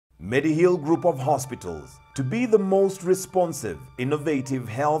MediHeal Group of Hospitals to be the most responsive, innovative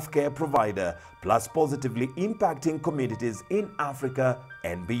healthcare provider, plus positively impacting communities in Africa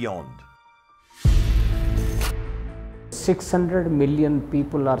and beyond. 600 million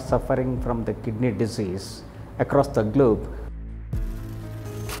people are suffering from the kidney disease across the globe.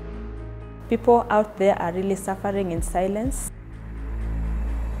 People out there are really suffering in silence.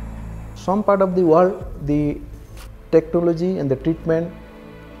 Some part of the world, the technology and the treatment,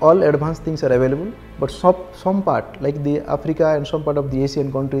 all advanced things are available, but some part like the Africa and some part of the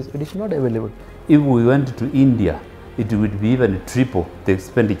Asian countries, it is not available. If we went to India, it would be even triple the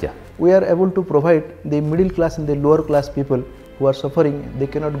expenditure. We are able to provide the middle class and the lower class people who are suffering, they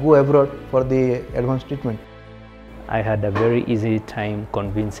cannot go abroad for the advanced treatment. I had a very easy time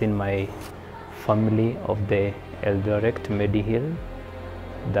convincing my family of the Eldoret MediHeal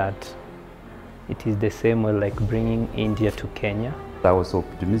that it is the same way like bringing India to Kenya. I was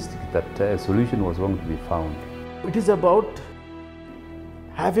optimistic that a solution was going to be found. It is about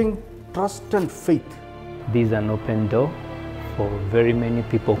having trust and faith. This is an open door for very many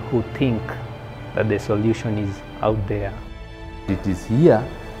people who think that the solution is out there. It is here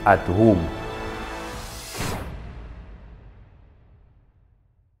at home.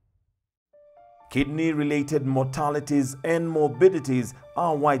 Kidney-related mortalities and morbidities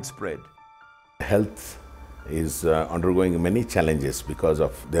are widespread. Health is undergoing many challenges because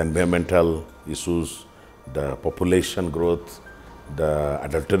of the environmental issues, the population growth, the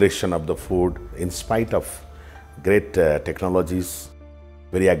adulteration of the food. In spite of great technologies,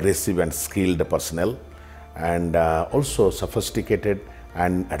 very aggressive and skilled personnel, and also sophisticated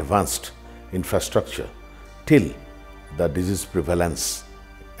and advanced infrastructure, till the disease prevalence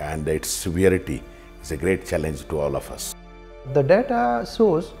and its severity is a great challenge to all of us. The data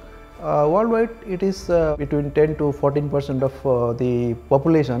shows worldwide it is between 10 to 14% of the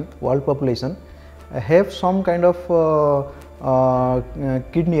population, world population, have some kind of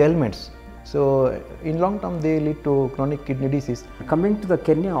kidney ailments. So in long term they lead to chronic kidney disease. Coming to the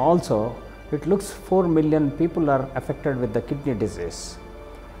Kenya also, it looks 4 million people are affected with the kidney disease,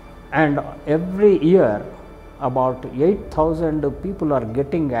 and every year about 8,000 people are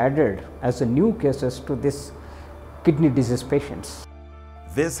getting added as new cases to this kidney disease patients.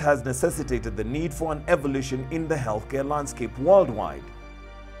 This has necessitated the need for an evolution in the healthcare landscape worldwide.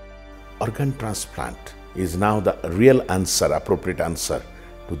 Organ transplant is now the real answer, appropriate answer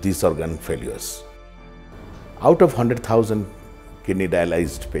to these organ failures. Out of 100,000 kidney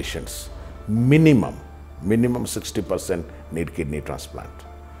dialyzed patients, minimum 60% need kidney transplant.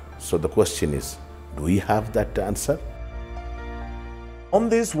 So the question is, do we have that answer? On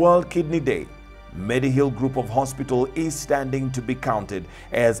this World Kidney Day, MediHeal Group of Hospitals is standing to be counted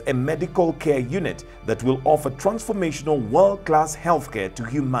as a medical care unit that will offer transformational world-class healthcare to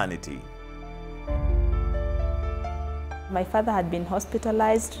humanity. My father had been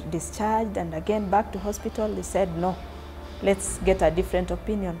hospitalized, discharged, and again back to hospital. He said, no, let's get a different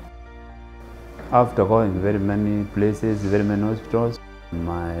opinion. After going very many places, very many hospitals,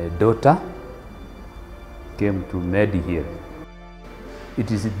 my daughter came to MediHeal.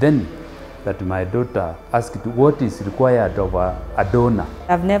 It is then that my daughter asked what is required of a donor.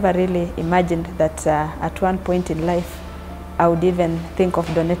 I've never really imagined that at one point in life I would even think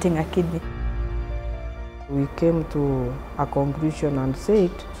of donating a kidney. We came to a conclusion and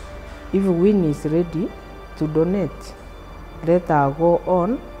said, if Winnie is ready to donate, let her go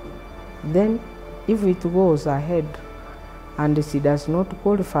on. Then if it goes ahead and she does not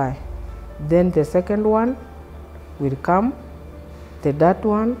qualify, then the second one will come, the third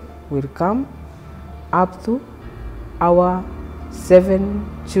one will come, up to our 7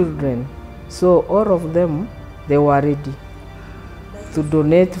 children. So all of them, they were ready to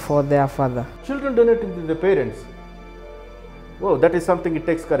donate for their father. Children donating to the parents. Whoa, that is something, it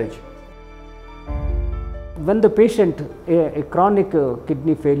takes courage. When the patient, a chronic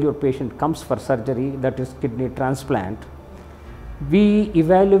kidney failure patient comes for surgery, that is kidney transplant, we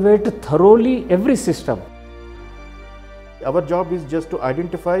evaluate thoroughly every system. Our job is just to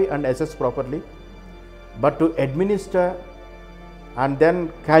identify and assess properly, but to administer and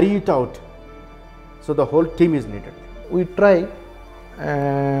then carry it out. So the whole team is needed. We try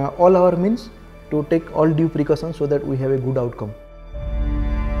all our means to take all due precautions so that we have a good outcome.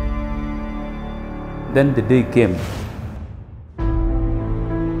 Then the day came.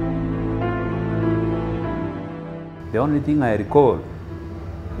 The only thing I recall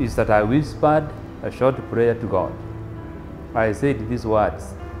is that I whispered a short prayer to God. I said these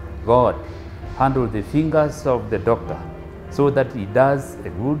words, God, handle the fingers of the doctor so that he does a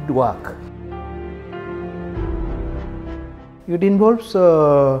good work. It involves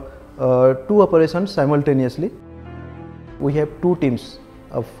 2 operations simultaneously. We have 2 teams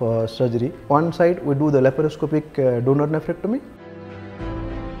of surgery. One side we do the laparoscopic donor nephrectomy.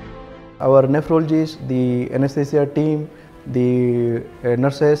 Our nephrologists, the anesthesia team, the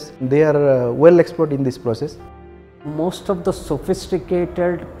nurses, they are well expert in this process. Most of the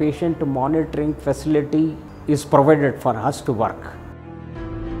sophisticated patient monitoring facility is provided for us to work.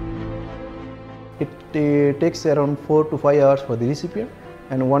 It takes around 4 to 5 hours for the recipient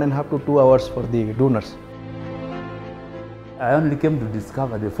and 1.5 to 2 hours for the donors. I only came to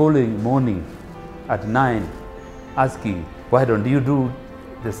discover the following morning at 9, asking, why don't you do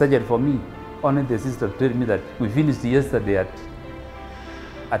the surgery for me? Only the sister told me that we finished yesterday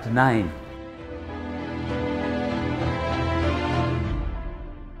at 9.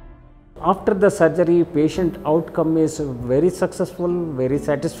 After the surgery, patient outcome is very successful, very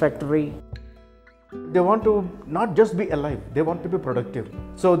satisfactory. They want to not just be alive, they want to be productive.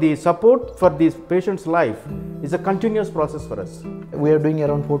 So the support for this patient's life is a continuous process for us. We are doing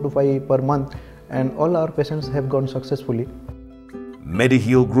around 4 to 5 per month and all our patients have gone successfully.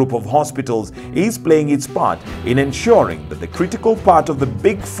 MediHeal Group of Hospitals is playing its part in ensuring that the critical part of the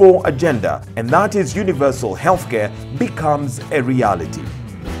Big Four agenda, and that is universal healthcare, becomes a reality.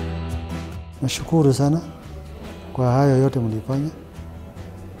 Nashukuru sana kwa hayo yote mlifanya.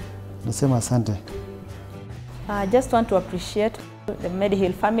 Nasema asante. I just want to appreciate the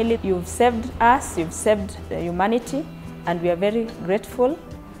MediHeal family. You've saved us, you've saved humanity, and we are very grateful.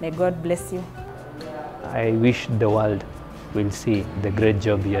 May God bless you. I wish the world will see the great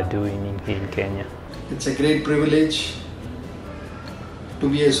job you are doing in Kenya. It's a great privilege to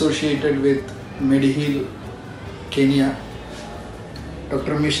be associated with MediHeal Kenya.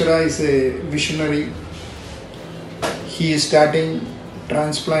 Dr. Mishra is a visionary. He is starting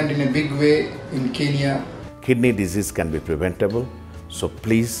transplant in a big way in Kenya. Kidney disease can be preventable, so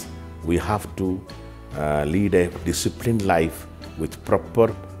please, we have to lead a disciplined life with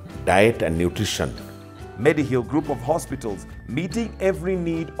proper diet and nutrition. MediHeal Group of Hospitals, meeting every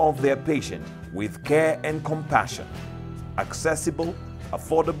need of their patient with care and compassion. Accessible,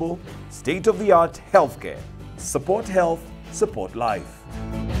 affordable, state-of-the-art healthcare. Support health, support life.